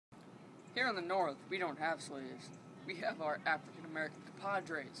Here in the North, we don't have slaves. We have our African American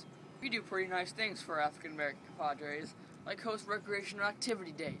compadres. We do pretty nice things for African American compadres, like host recreational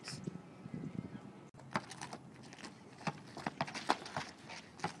activity days.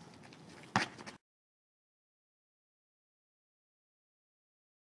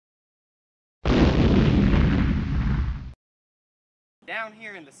 Down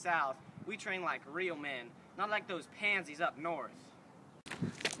here in the South, we train like real men, not like those pansies up north.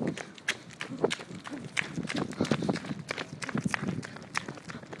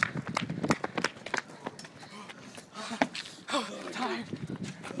 I'm tired.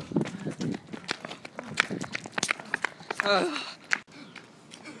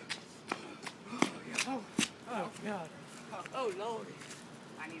 God. Oh, Lord.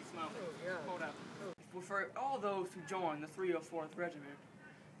 I need smoke. God. Hold up. For all those who join the 304th Regiment,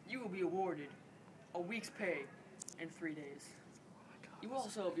 you will be awarded a week's pay in 3 days. You will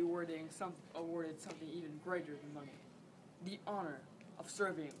also be awarded something even greater than money. The honor of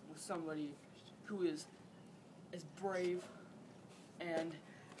serving with somebody who is as brave and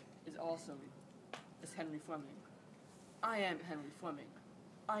as awesome as Henry Fleming. I am Henry Fleming.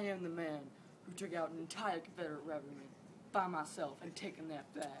 I am the man who took out an entire Confederate regiment by myself and taken that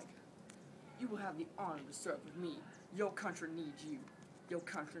flag. You will have the honor to serve with me. Your country needs you. Your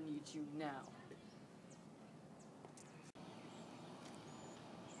country needs you now.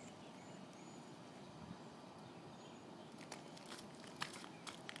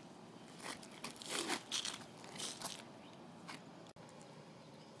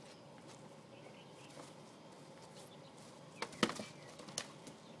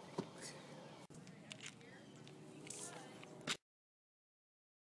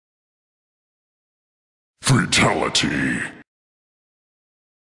 Fatality.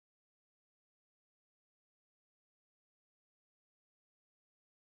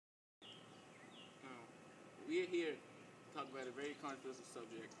 We are here to talk about a very controversial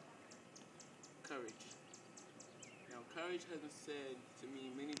subject, courage. Now, courage has been said to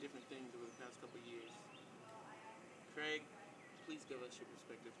mean many different things over the past couple of years. Craig, please give us your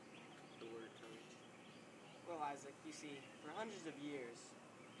perspective on the word courage. Well, Isaac, you see, for hundreds of years,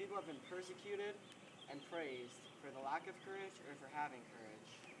 people have been persecuted and praised for the lack of courage or for having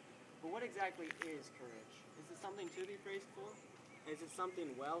courage. But what exactly is courage? Is it something to be praised for? Is it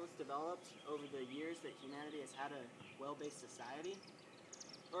something well that's developed over the years that humanity has had a well-based society?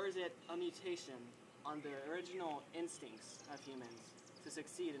 Or is it a mutation on the original instincts of humans to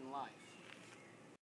succeed in life?